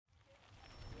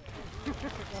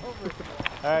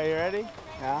All right, you ready?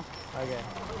 Yeah. Okay.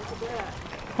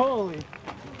 Holy.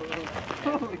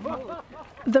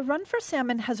 The run for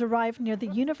salmon has arrived near the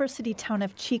university town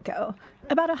of Chico,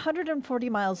 about 140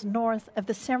 miles north of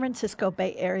the San Francisco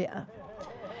Bay Area.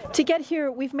 To get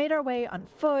here, we've made our way on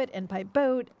foot and by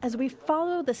boat as we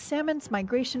follow the salmon's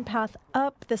migration path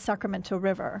up the Sacramento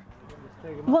River.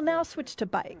 We'll now switch to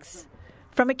bikes.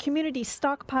 From a community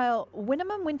stockpile,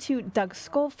 Winnemem Wintu Doug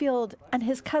Schofield and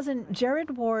his cousin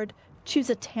Jared Ward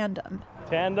choose a tandem.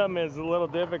 Tandem is a little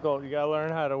difficult. You got to learn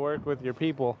how to work with your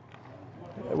people.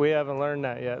 We haven't learned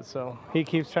that yet, so he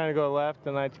keeps trying to go left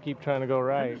and I keep trying to go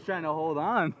right. I'm just trying to hold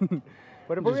on.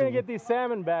 But if we're going to get these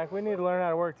salmon back, we need to learn how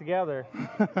to work together.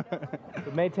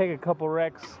 It may take a couple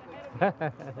wrecks.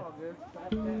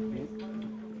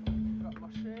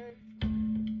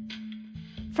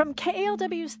 From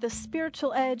KALW's The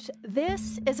Spiritual Edge,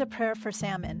 this is A Prayer for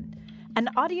Salmon, an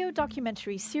audio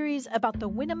documentary series about the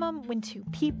Winnemem Wintu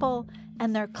people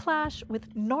and their clash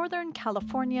with Northern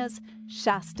California's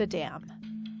Shasta Dam.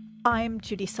 I'm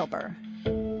Judy Silber.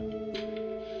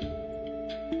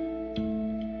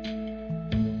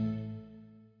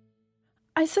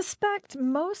 I suspect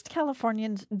most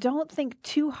Californians don't think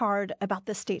too hard about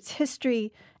the state's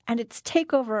history and its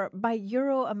takeover by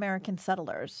Euro-American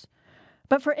settlers.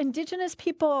 But for indigenous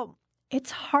people,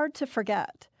 it's hard to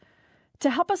forget. To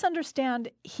help us understand,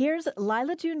 here's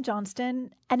Lyla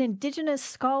Johnston, an indigenous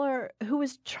scholar who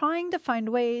is trying to find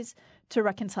ways to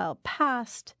reconcile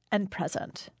past and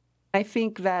present. I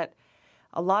think that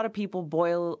a lot of people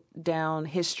boil down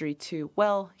history to,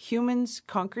 well, humans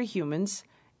conquer humans.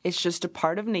 It's just a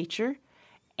part of nature,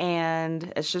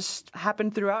 and it's just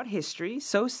happened throughout history.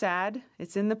 So sad.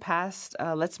 It's in the past.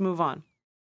 Let's move on.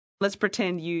 Let's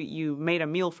pretend you made a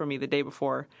meal for me the day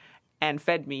before and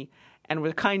fed me and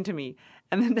were kind to me.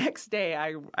 And the next day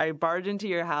I barge into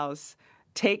your house,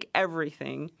 take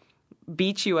everything,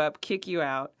 beat you up, kick you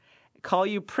out, call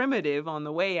you primitive on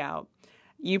the way out.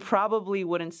 You probably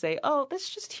wouldn't say, oh, that's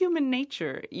just human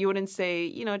nature. You wouldn't say,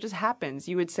 it just happens.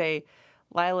 You would say,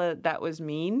 Lyla, that was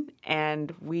mean,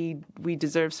 and we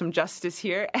deserve some justice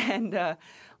here, and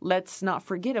let's not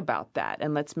forget about that,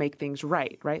 and let's make things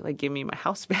right? Like, give me my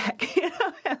house back.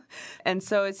 And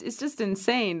so it's just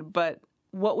insane, but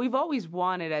what we've always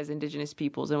wanted as indigenous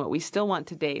peoples and what we still want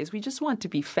today is we just want to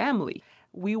be family.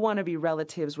 We want to be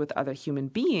relatives with other human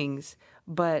beings,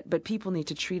 but people need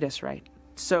to treat us right.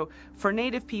 So for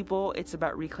Native people, it's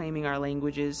about reclaiming our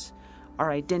languages,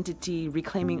 our identity,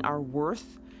 reclaiming our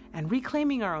worth, and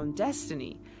reclaiming our own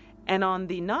destiny. And on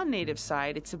the non-Native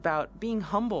side, it's about being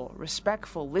humble,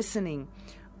 respectful, listening,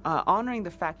 honoring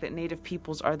the fact that Native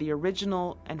peoples are the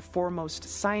original and foremost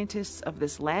scientists of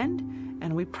this land,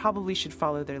 and we probably should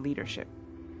follow their leadership.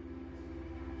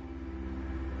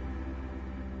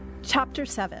 Chapter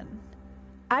 7,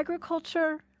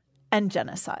 Agriculture and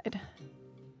Genocide.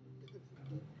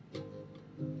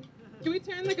 Can we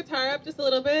turn the guitar up just a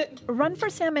little bit? Run for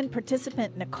Salmon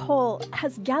participant Nicole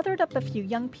has gathered up a few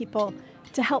young people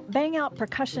to help bang out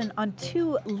percussion on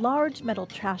 2 large metal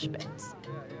trash bins.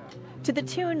 To the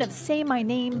tune of Say My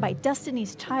Name by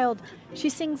Destiny's Child, she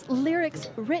sings lyrics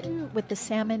written with the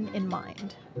salmon in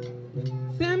mind.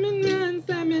 Salmon,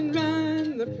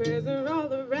 run, the prayers are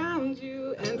all around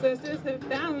you. Ancestors have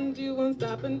found you, won't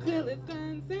stop until it's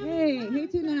done. Hey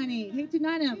Tunani, hey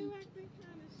Tunanam.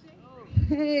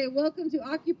 Hey, welcome to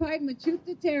occupied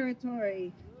Mechoopda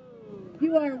territory.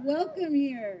 You are welcome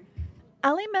here.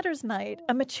 Ali Meddersnight,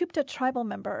 a Mechoopda tribal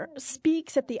member,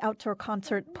 speaks at the outdoor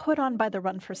concert put on by the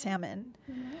Run for Salmon.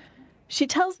 She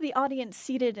tells the audience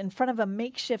seated in front of a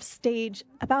makeshift stage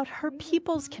about her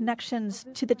people's connections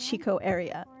to the Chico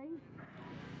area.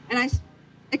 And I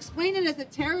explain it as a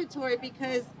territory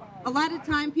because a lot of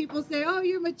time people say, oh,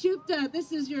 you're Mechoopda,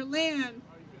 this is your land.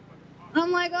 I'm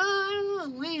like, oh, I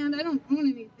don't know land, I don't own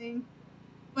anything.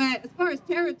 But as far as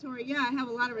territory, yeah, I have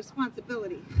a lot of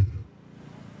responsibility.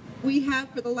 We have,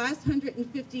 for the last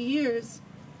 150 years,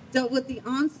 dealt with the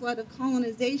onslaught of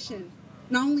colonization.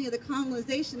 Not only the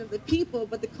colonization of the people,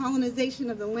 but the colonization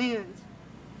of the land.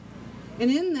 And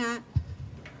in that,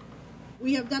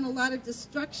 we have done a lot of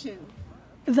destruction.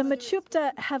 The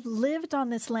Mechoopda have lived on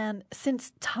this land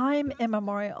since time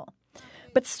immemorial.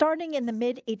 But starting in the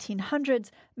mid-1800s,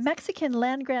 Mexican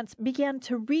land grants began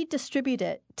to redistribute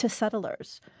it to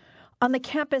settlers. On the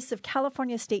campus of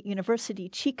California State University,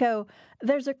 Chico,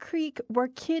 there's a creek where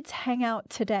kids hang out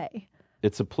today.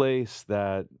 It's a place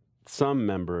that some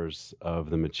members of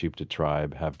the Mechoopda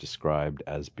tribe have described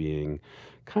as being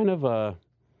kind of a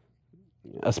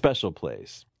special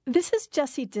place. This is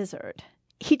Jesse Dizzard.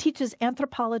 He teaches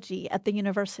anthropology at the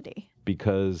university.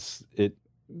 Because it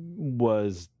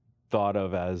was thought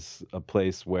of as a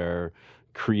place where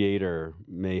Creator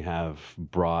may have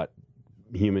brought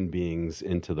human beings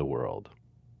into the world.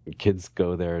 Kids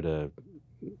go there to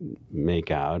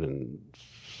make out and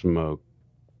smoke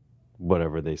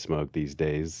whatever they smoke these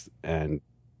days, and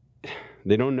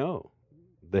they don't know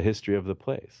the history of the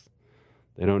place.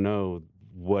 They don't know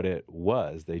what it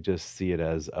was. They just see it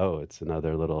as, oh, it's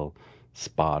another little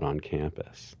spot on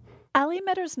campus. Ali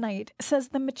Metters-Knight says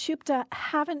the Mechoopda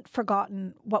haven't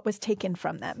forgotten what was taken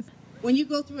from them. When you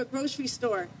go through a grocery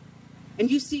store and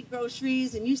you see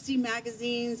groceries and you see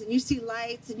magazines and you see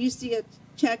lights and you see a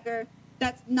checker,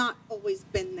 that's not always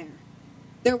been there.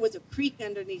 There was a creek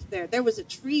underneath there. There was a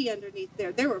tree underneath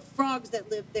there. There were frogs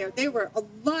that lived there. There were a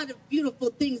lot of beautiful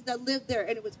things that lived there,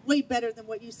 and it was way better than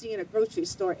what you see in a grocery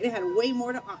store. It had way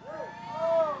more to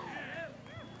offer.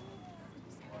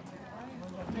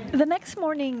 The next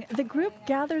morning, the group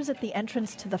gathers at the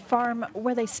entrance to the farm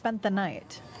where they spent the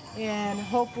night. And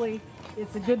hopefully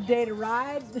it's a good day to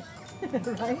ride,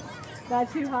 right?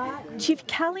 Not too hot. Chief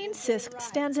Caleen Sisk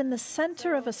stands in the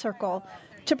center of a circle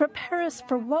to prepare us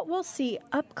for what we'll see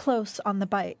up close on the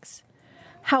bikes.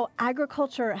 How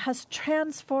agriculture has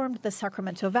transformed the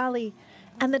Sacramento Valley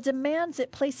and the demands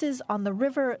it places on the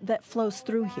river that flows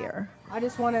through here. I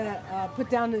just want to put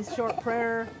down this short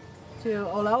prayer to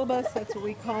Olelbas, that's what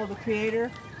we call the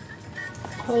Creator.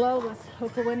 Olelbas,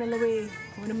 Hokawinalawi,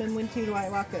 Winnemem Wintu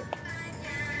Waiwaka.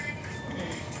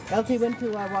 Elti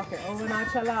Wintu Waiwaka,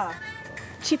 Owanachala.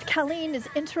 Chief Caleen is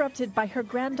interrupted by her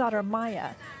granddaughter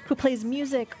Maya, who plays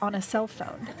music on a cell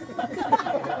phone.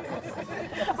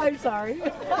 I'm sorry.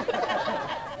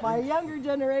 My younger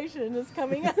generation is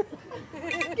coming up.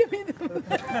 Give me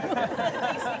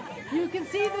You can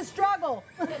see the struggle.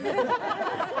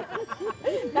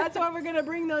 That's why we're going to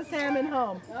bring those salmon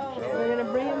home. We're going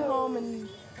to bring them home, and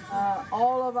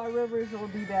all of our rivers will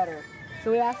be better. So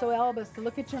we ask Elbas to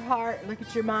look at your heart, look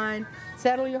at your mind,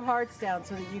 settle your hearts down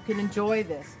so that you can enjoy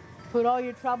this. Put all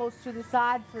your troubles to the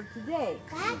side for today,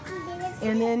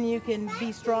 and then you can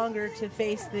be stronger to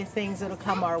face the things that'll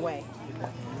come our way.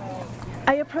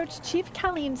 I approach Chief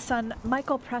Caleen's son,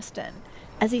 Michael Preston,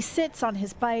 as he sits on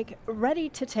his bike, ready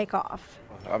to take off.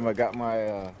 I got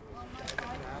my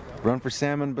Run for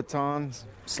Salmon baton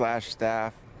 /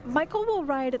 staff. Michael will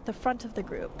ride at the front of the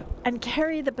group and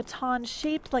carry the baton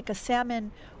shaped like a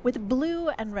salmon with blue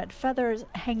and red feathers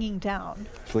hanging down.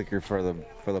 Flicker for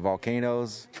the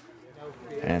volcanoes,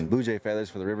 and blue jay feathers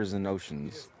for the rivers and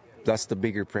oceans. That's the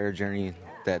bigger prayer journey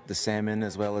that the salmon,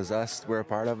 as well as us, we're a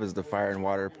part of, is the fire and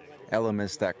water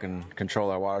elements that can control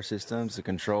our water systems, to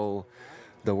control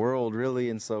the world,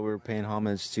 really, and so we're paying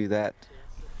homage to that.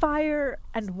 Fire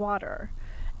and water.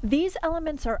 These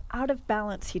elements are out of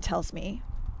balance, he tells me.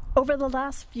 Over the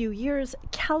last few years,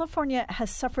 California has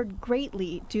suffered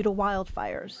greatly due to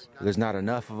wildfires. There's not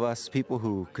enough of us people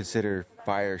who consider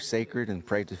fire sacred and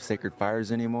pray to sacred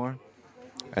fires anymore.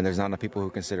 And there's not enough people who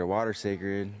consider water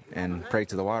sacred and pray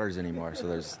to the waters anymore.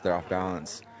 So they're off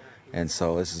balance. And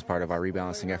so this is part of our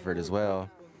rebalancing effort as well,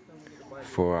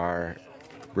 for our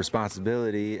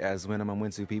responsibility as Winnemem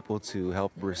Wintu people to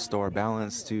help restore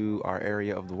balance to our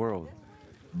area of the world.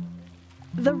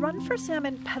 The Run for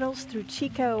Salmon pedals through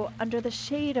Chico under the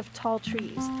shade of tall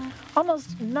trees,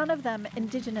 almost none of them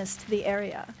indigenous to the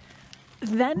area.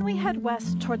 Then we head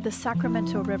west toward the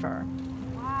Sacramento River.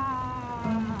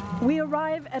 We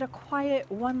arrive at a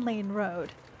quiet one-lane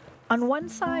road. On one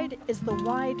side is the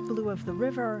wide blue of the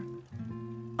river.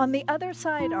 On the other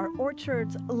side are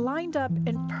orchards lined up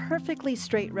in perfectly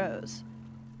straight rows.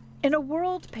 In a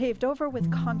world paved over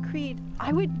with concrete,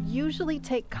 I would usually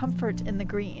take comfort in the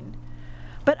green.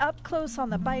 But up close on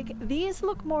the bike, these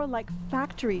look more like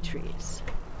factory trees.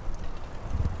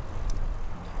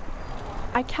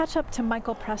 I catch up to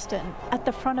Michael Preston at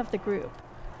the front of the group.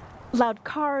 Loud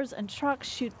cars and trucks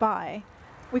shoot by.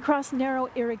 We cross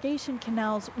narrow irrigation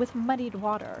canals with muddied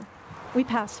water. We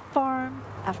pass farm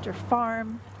after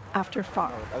farm after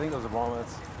farm. I think those are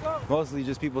walnuts. Mostly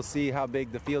just people see how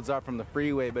big the fields are from the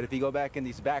freeway, but if you go back in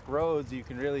these back roads, you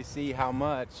can really see how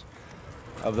much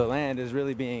of the land is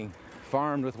really being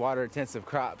farmed with water-intensive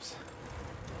crops.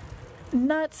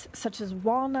 Nuts such as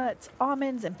walnuts,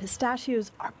 almonds, and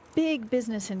pistachios are big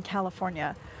business in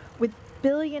California, with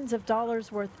billions of dollars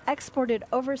worth exported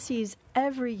overseas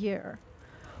every year.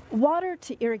 Water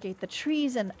to irrigate the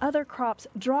trees and other crops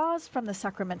draws from the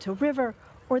Sacramento River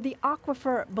or the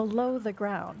aquifer below the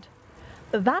ground.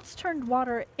 That's turned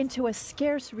water into a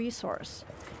scarce resource.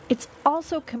 It's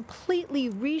also completely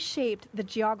reshaped the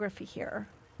geography here.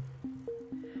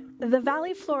 The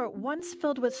valley floor once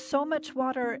filled with so much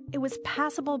water, it was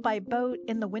passable by boat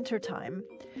in the wintertime.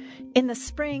 In the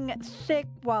spring, thick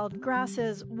wild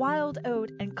grasses, wild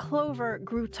oat, and clover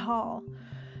grew tall.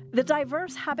 The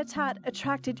diverse habitat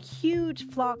attracted huge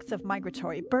flocks of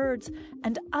migratory birds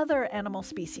and other animal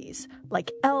species, like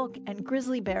elk and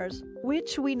grizzly bears,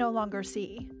 which we no longer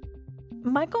see.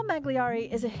 Michael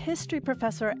Magliari is a history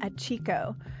professor at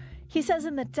Chico. He says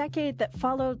in the decade that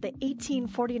followed the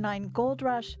 1849 gold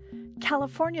rush,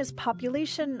 California's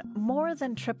population more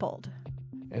than tripled.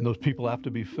 And those people have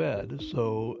to be fed,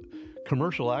 so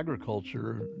commercial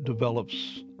agriculture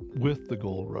develops with the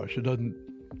gold rush. It doesn't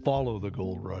follow the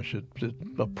gold rush. It's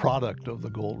a product of the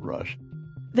gold rush.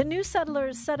 The new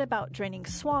settlers set about draining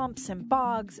swamps and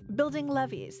bogs, building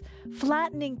levees,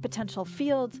 flattening potential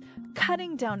fields,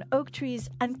 cutting down oak trees,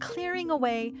 and clearing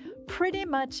away pretty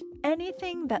much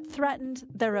anything that threatened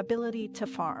their ability to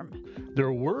farm.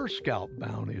 There were scalp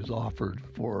bounties offered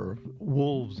for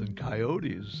wolves and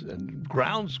coyotes and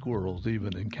ground squirrels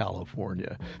even in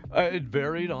California. It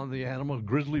varied on the animal.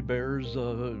 Grizzly bears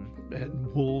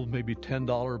and wolves, maybe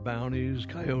 $10 bounties,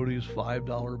 coyotes,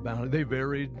 $5 bounties. They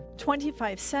varied.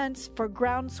 25 cents for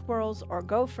ground squirrels or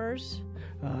gophers.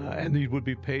 And these would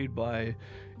be paid by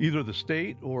either the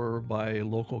state or by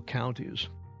local counties.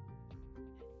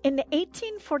 In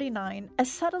 1849, a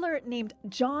settler named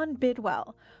John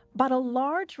Bidwell bought a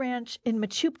large ranch in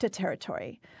Mechoopda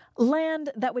territory, land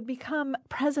that would become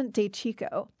present-day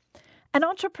Chico. An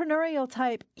entrepreneurial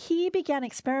type, he began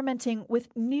experimenting with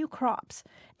new crops,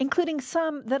 including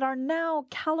some that are now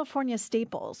California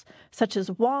staples, such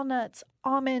as walnuts,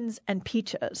 almonds, and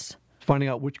peaches. Finding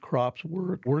out which crops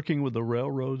work, working with the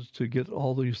railroads to get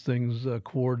all these things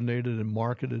coordinated and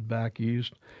marketed back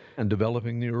east, and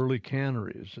developing the early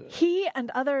canneries. He and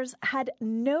others had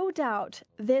no doubt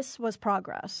this was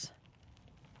progress.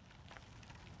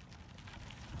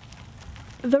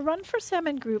 The Run for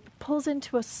Salmon group pulls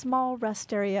into a small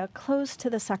rest area close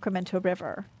to the Sacramento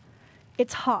River.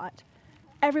 It's hot.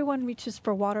 Everyone reaches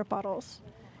for water bottles.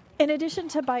 In addition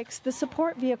to bikes, the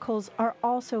support vehicles are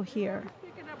also here.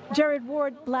 Jared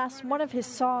Ward blasts one of his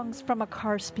songs from a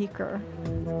car speaker.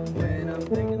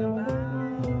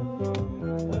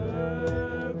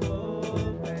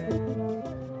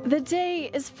 The day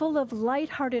is full of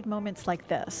lighthearted moments like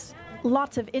this,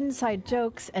 lots of inside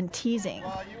jokes and teasing.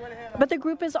 But the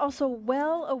group is also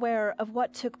well aware of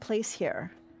what took place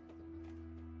here.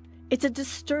 It's a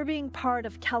disturbing part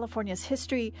of California's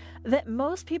history that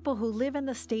most people who live in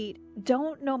the state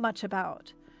don't know much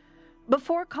about.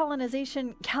 Before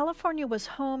colonization, California was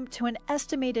home to an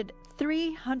estimated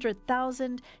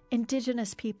 300,000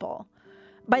 indigenous people.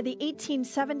 By the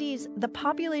 1870s, the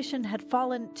population had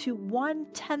fallen to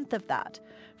 1/10 of that,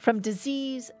 from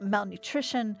disease,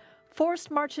 malnutrition,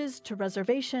 forced marches to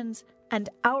reservations, and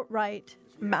outright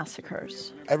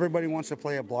massacres. Everybody wants to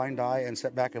play a blind eye and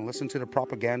sit back and listen to the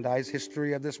propagandized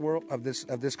history of this world, of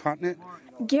this continent.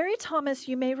 Gary Thomas,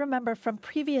 you may remember from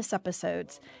previous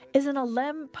episodes, is an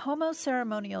alum Pomo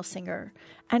ceremonial singer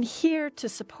and here to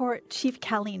support Chief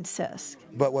Caleen Sisk.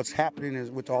 But what's happening is,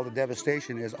 with all the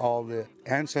devastation, is all the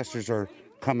ancestors are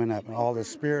coming up and all the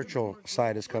spiritual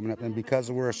side is coming up. And because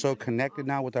we're so connected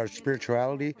now with our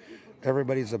spirituality,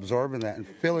 everybody's absorbing that and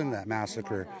feeling that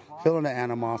massacre, feeling the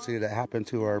animosity that happened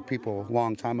to our people a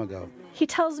long time ago. He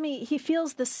tells me he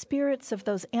feels the spirits of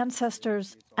those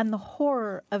ancestors and the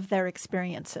horror of their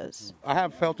experiences. I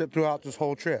have felt it throughout this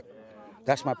whole trip.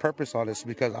 That's my purpose on this,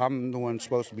 because I'm the one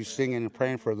supposed to be singing and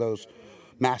praying for those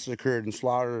massacred and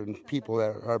slaughtered people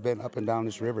that have been up and down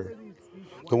this river.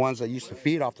 The ones that used to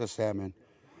feed off the salmon,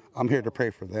 I'm here to pray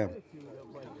for them.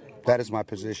 That is my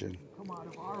position.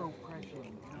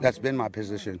 That's been my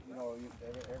position.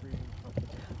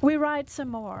 We ride some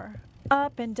more,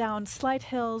 up and down slight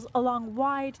hills along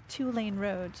wide 2-lane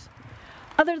roads.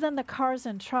 Other than the cars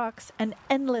and trucks and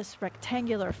endless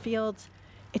rectangular fields,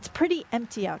 it's pretty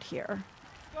empty out here.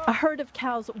 A herd of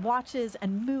cows watches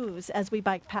and moves as we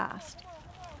bike past.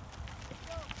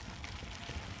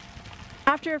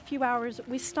 After a few hours,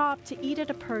 we stop to eat at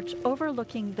a perch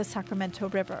overlooking the Sacramento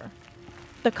River.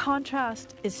 The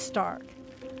contrast is stark.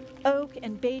 Oak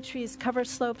and bay trees cover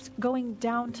slopes going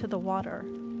down to the water.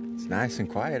 It's nice and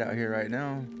quiet out here right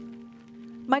now.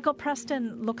 Michael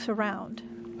Preston looks around.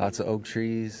 Lots of oak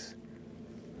trees,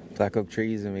 black oak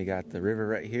trees, and we got the river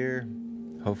right here.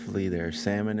 Hopefully there's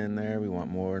salmon in there. We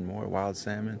want more and more wild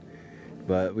salmon.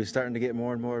 But we're starting to get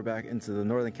more and more back into the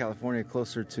Northern California,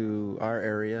 closer to our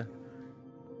area.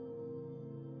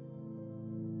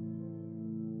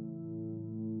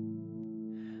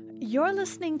 You're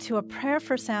listening to A Prayer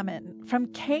for Salmon from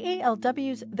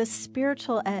KALW's The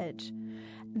Spiritual Edge.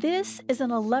 This is an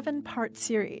 11-part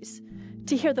series.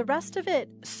 To hear the rest of it,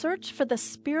 search for The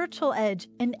Spiritual Edge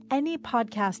in any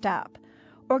podcast app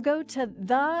or go to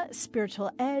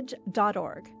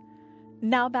thespiritualedge.org.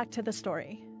 Now back to the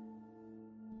story.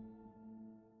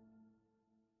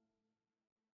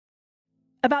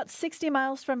 About 60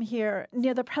 miles from here,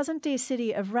 near the present-day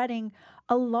city of Redding,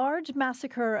 a large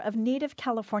massacre of native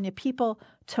California people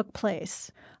took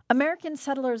place. American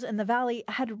settlers in the valley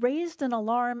had raised an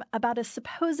alarm about a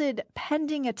supposed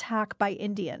pending attack by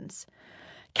Indians.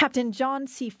 Captain John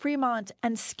C. Fremont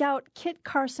and Scout Kit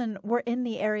Carson were in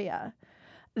the area.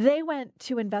 They went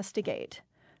to investigate.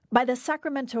 By the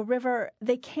Sacramento River,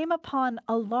 they came upon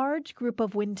a large group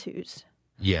of Wintus.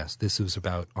 Yes, this was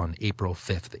about on April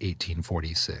 5th,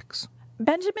 1846.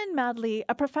 Benjamin Madley,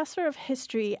 a professor of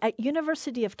history at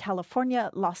University of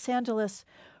California, Los Angeles,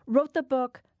 wrote the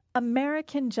book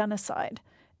American Genocide,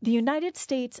 the United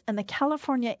States and the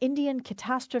California Indian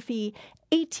Catastrophe,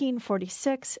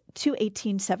 1846 to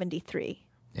 1873.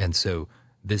 And so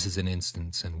this is an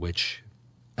instance in which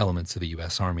elements of the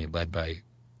U.S. Army, led by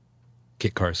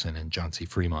Kit Carson and John C.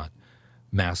 Fremont,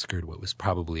 massacred what was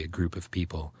probably a group of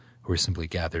people who were simply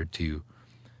gathered to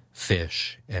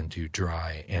fish and to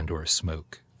dry and or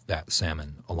smoke that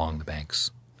salmon along the banks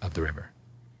of the river.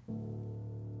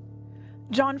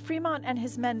 John Fremont and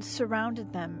his men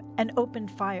surrounded them and opened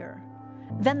fire.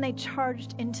 Then they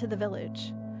charged into the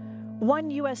village. One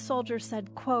U.S. soldier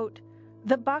said, quote,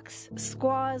 "The bucks,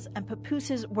 squaws, and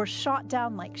papooses were shot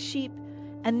down like sheep,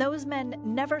 and those men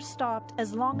never stopped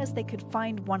as long as they could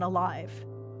find one alive."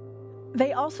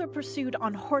 They also pursued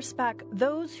on horseback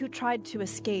those who tried to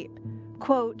escape,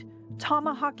 quote,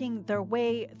 tomahawking their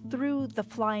way through the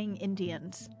flying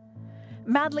Indians.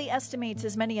 Madley estimates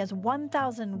as many as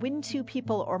 1,000 Wintu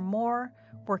people or more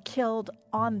were killed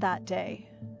on that day.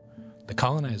 The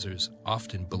colonizers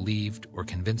often believed or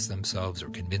convinced themselves or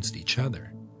convinced each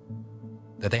other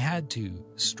that they had to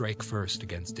strike first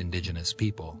against indigenous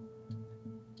people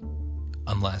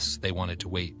unless they wanted to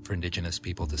wait for indigenous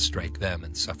people to strike them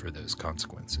and suffer those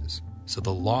consequences. So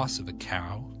the loss of a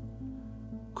cow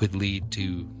could lead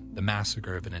to the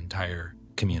massacre of an entire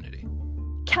community.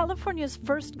 California's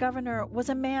first governor was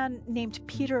a man named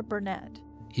Peter Burnett.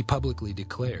 He publicly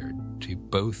declared to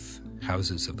both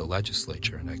houses of the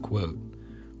legislature, and I quote,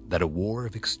 that a war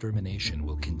of extermination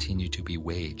will continue to be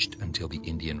waged until the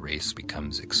Indian race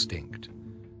becomes extinct.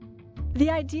 The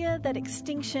idea that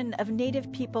extinction of native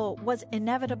people was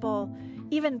inevitable,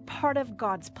 even part of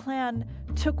God's plan,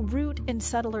 took root in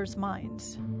settlers'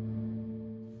 minds.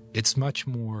 It's much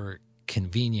more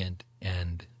convenient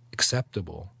and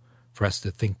acceptable for us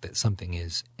to think that something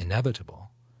is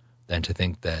inevitable than to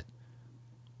think that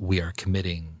we are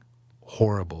committing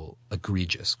horrible,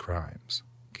 egregious crimes.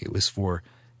 It was for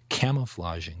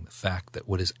camouflaging the fact that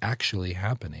what is actually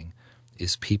happening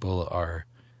is people are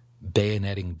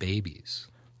bayoneting babies.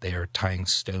 They are tying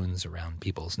stones around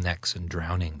people's necks and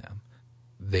drowning them.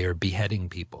 They are beheading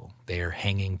people. They are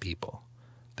hanging people.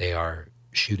 They are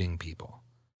shooting people.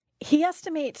 He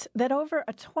estimates that over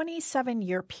a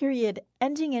 27-year period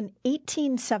ending in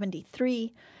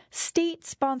 1873,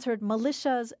 state-sponsored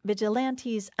militias,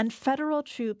 vigilantes, and federal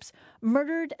troops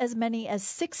murdered as many as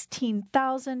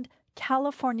 16,000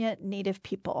 California native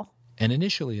people. And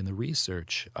initially in the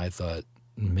research, I thought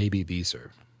maybe these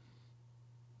are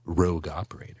rogue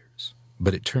operators.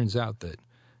 But it turns out that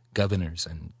governors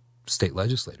and state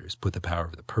legislators put the power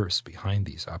of the purse behind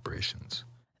these operations.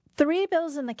 3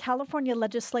 bills in the California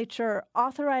legislature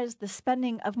authorized the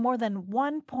spending of more than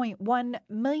 $1.1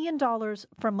 million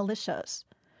for militias.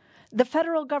 The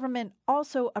federal government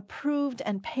also approved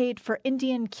and paid for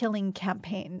Indian killing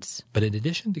campaigns. But in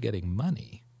addition to getting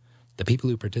money, the people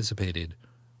who participated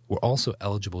were also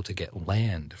eligible to get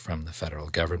land from the federal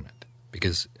government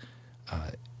because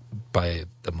by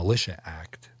the Militia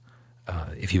Act,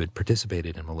 if you had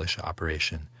participated in a militia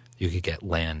operation, you could get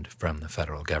land from the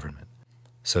federal government.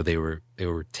 So they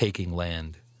were taking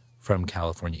land from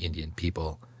California Indian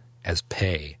people as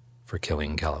pay for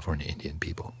killing California Indian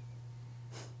people.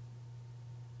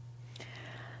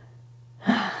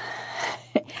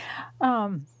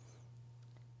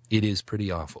 It is pretty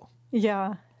awful.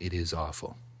 Yeah. It is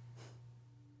awful.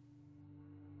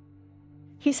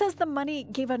 He says the money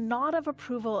gave a nod of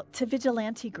approval to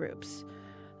vigilante groups.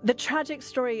 The tragic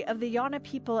story of the Yana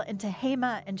people in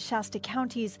Tehama and Shasta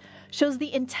counties shows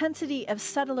the intensity of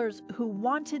settlers who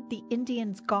wanted the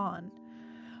Indians gone.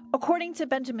 According to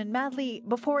Benjamin Madley,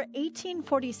 before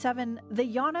 1847, the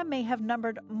Yana may have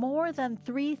numbered more than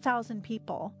 3,000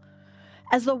 people.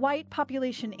 As the white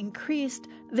population increased,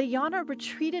 the Yana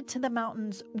retreated to the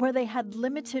mountains where they had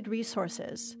limited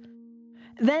resources.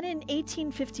 Then in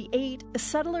 1858,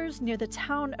 settlers near the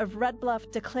town of Red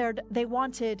Bluff declared they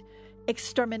wanted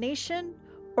extermination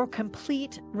or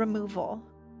complete removal.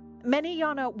 Many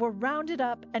Yana were rounded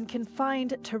up and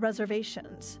confined to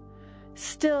reservations.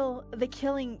 Still, the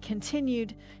killing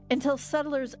continued until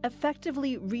settlers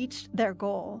effectively reached their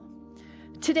goal.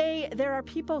 Today, there are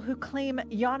people who claim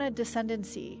Yana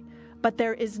descendancy, but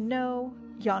there is no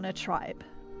Yana tribe.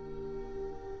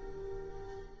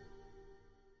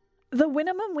 The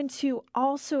Winnemem Wintu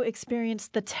also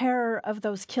experienced the terror of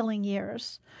those killing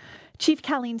years. Chief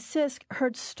Caleen Sisk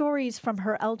heard stories from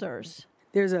her elders.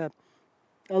 There's a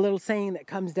little saying that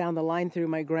comes down the line through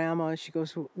my grandma. She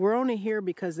goes, "We're only here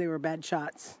because they were bad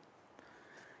shots.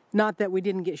 Not that we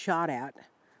didn't get shot at,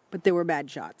 but they were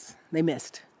bad shots. They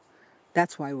missed.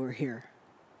 That's why we're here."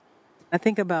 I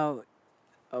think about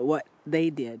what they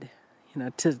did,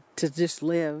 to just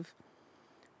live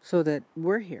so that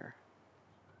we're here.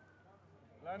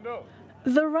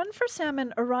 The run for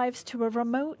salmon arrives to a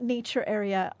remote nature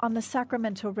area on the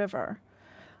Sacramento River.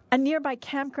 A nearby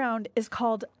campground is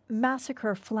called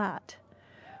Massacre Flat.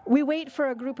 We wait for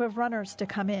a group of runners to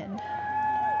come in.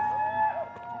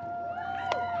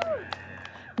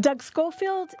 Doug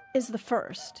Schofield is the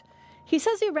first. He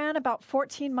says he ran about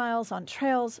 14 miles on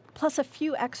trails, plus a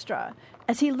few extra,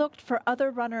 as he looked for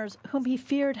other runners whom he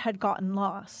feared had gotten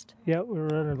lost. Yeah, we were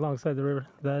running alongside the river,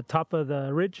 the top of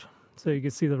the ridge, so you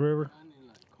could see the river.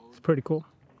 It's pretty cool.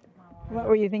 What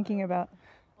were you thinking about?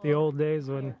 The old days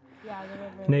when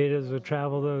natives would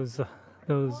travel those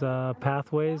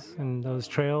pathways and those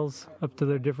trails up to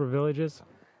their different villages.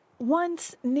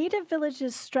 Once, native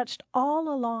villages stretched all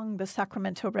along the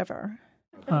Sacramento River.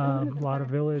 A lot of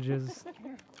villages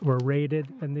were raided,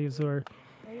 and these were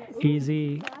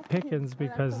easy pickings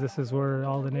because this is where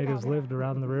all the natives lived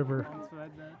around the river.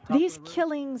 These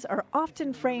killings are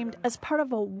often framed as part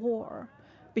of a war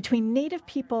between native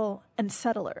people and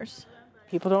settlers.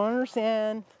 People don't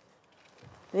understand.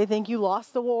 They think you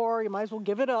lost the war, you might as well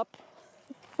give it up.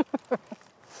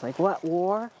 It's like, what,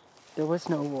 war? There was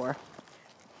no war.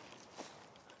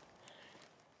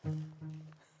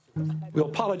 We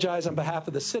apologize on behalf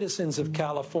of the citizens of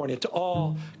California to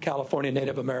all California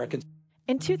Native Americans.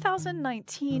 In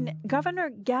 2019, Governor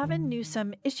Gavin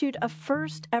Newsom issued a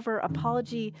first-ever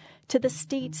apology to the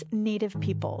state's native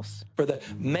peoples. For the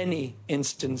many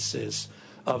instances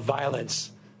of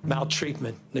violence,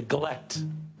 maltreatment, neglect,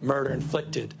 murder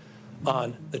inflicted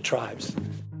on the tribes.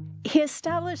 He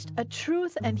established a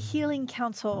Truth and Healing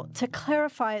Council to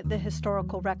clarify the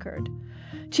historical record.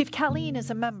 Chief Caleen is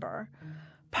a member.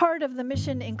 Part of the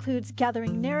mission includes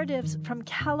gathering narratives from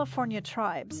California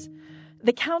tribes.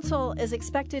 The council is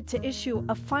expected to issue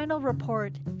a final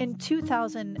report in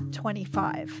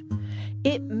 2025.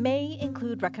 It may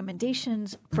include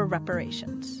recommendations for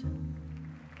reparations.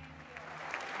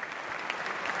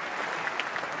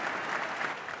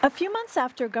 A few months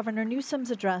after Governor Newsom's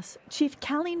address, Chief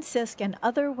Caleen Sisk and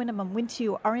other Winnemem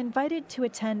Wintu are invited to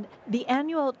attend the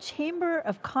annual Chamber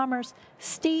of Commerce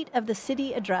State of the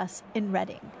City address in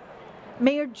Redding.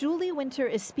 Mayor Judy Silber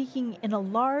is speaking in a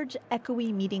large,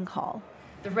 echoey meeting hall.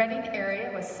 The Redding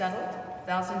area was settled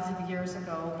thousands of years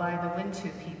ago by the Wintu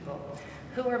people,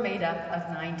 who were made up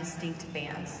of 9 distinct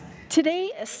bands.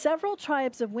 Today, several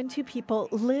tribes of Wintu people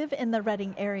live in the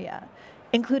Redding area,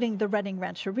 including the Redding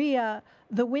Rancheria,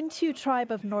 the Wintu tribe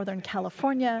of Northern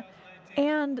California,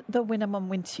 and the Winnemem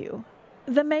Wintu.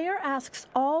 The mayor asks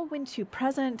all Wintu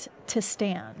present to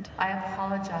stand. I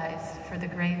apologize for the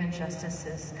grave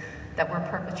injustices that were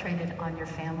perpetrated on your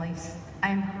families. I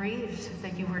am grieved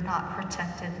that you were not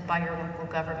protected by your local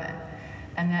government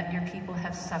and that your people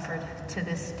have suffered to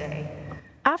this day.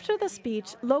 After the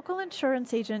speech, local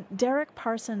insurance agent Derek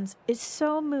Parsons is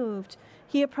so moved,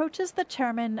 he approaches the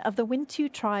chairman of the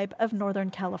Wintu tribe of Northern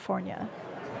California.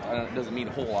 It doesn't mean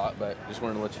a whole lot, but just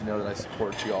wanted to let you know that I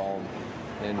support you all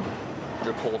in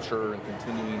your culture and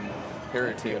continuing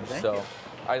heritage. So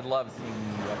I love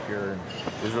seeing you up here, and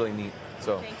it was really neat.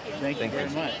 So thank you very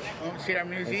much. Welcome to see our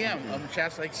museum of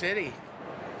Shasta Lake City.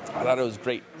 I thought it was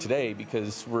great today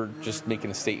because we're just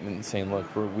making a statement and saying,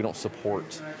 look, we don't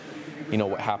support,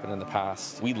 what happened in the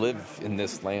past. We live in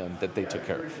this land that they took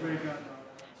care of.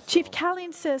 Chief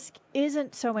Caleen Sisk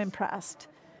isn't so impressed.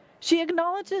 She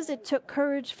acknowledges it took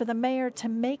courage for the mayor to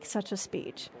make such a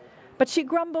speech, but she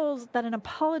grumbles that an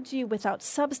apology without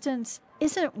substance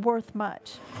isn't worth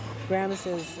much. Grandma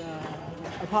says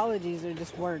apologies are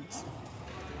just words.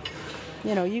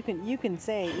 You can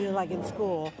say, like in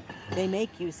school, they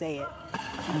make you say it.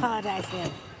 Apologize to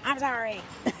him. I'm sorry.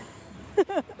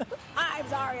 I'm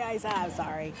sorry, I said I'm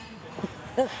sorry.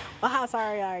 Well, how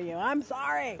sorry are you? I'm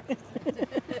sorry.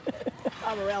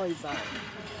 I'm really sorry.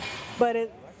 But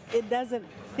it doesn't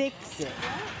fix it,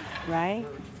 right?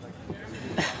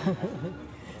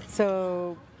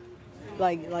 So,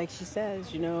 like she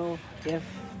says, you know, if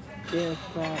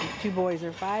two boys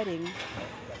are fighting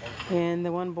and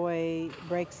the one boy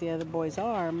breaks the other boy's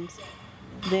arms,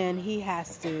 then he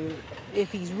has to,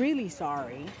 if he's really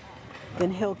sorry,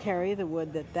 then he'll carry the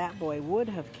wood that boy would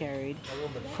have carried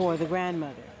for the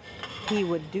grandmother. He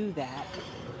would do that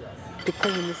to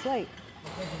clean the slate.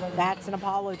 That's an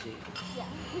apology.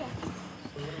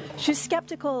 She's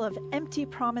skeptical of empty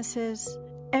promises,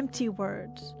 empty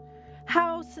words.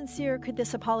 How sincere could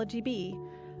this apology be?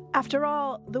 After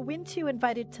all, the Wintu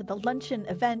invited to the luncheon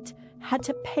event had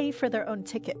to pay for their own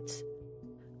tickets.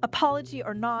 Apology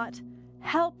or not,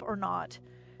 help or not,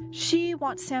 she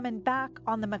wants salmon back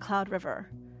on the McCloud River.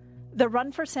 The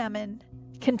run for salmon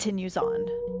continues on.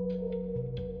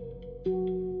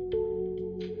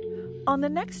 On the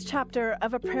next chapter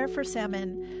of A Prayer for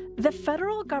Salmon, the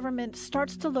federal government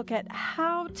starts to look at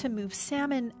how to move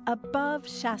salmon above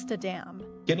Shasta Dam.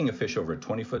 Getting a fish over a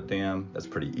 20-foot dam, that's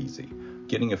pretty easy.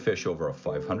 Getting a fish over a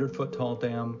 500-foot tall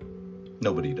dam,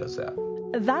 nobody does that.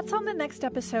 That's on the next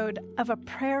episode of A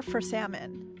Prayer for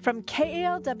Salmon from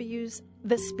KALW's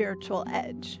The Spiritual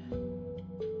Edge.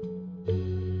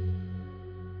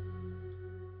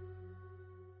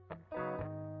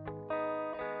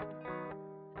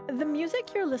 The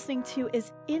music you're listening to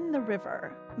is In the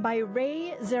River by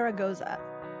Ray Zaragoza.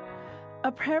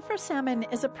 A Prayer for Salmon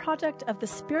is a project of The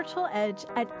Spiritual Edge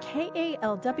at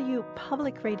KALW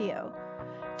Public Radio.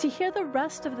 To hear the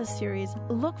rest of the series,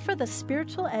 look for The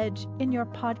Spiritual Edge in your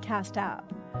podcast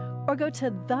app or go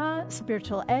to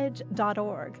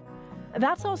thespiritualedge.org.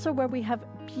 That's also where we have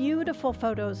beautiful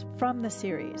photos from the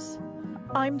series.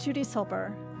 I'm Judy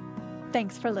Silber.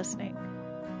 Thanks for listening.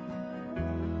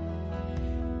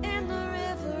 In the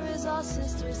river is our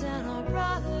sisters and our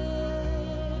brothers.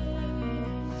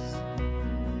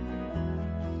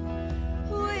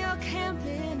 We are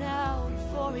camping out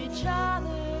for each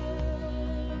other.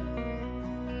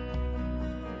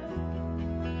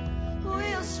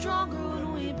 We are stronger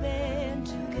when we band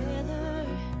together,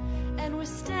 and we're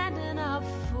standing up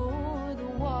for the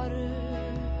water.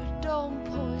 Don't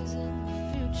poison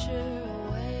the future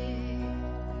away.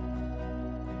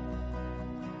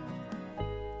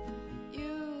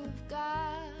 You've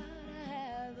got to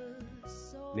have a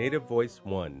soul. Native Voice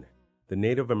One, the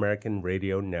Native American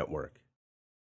Radio Network.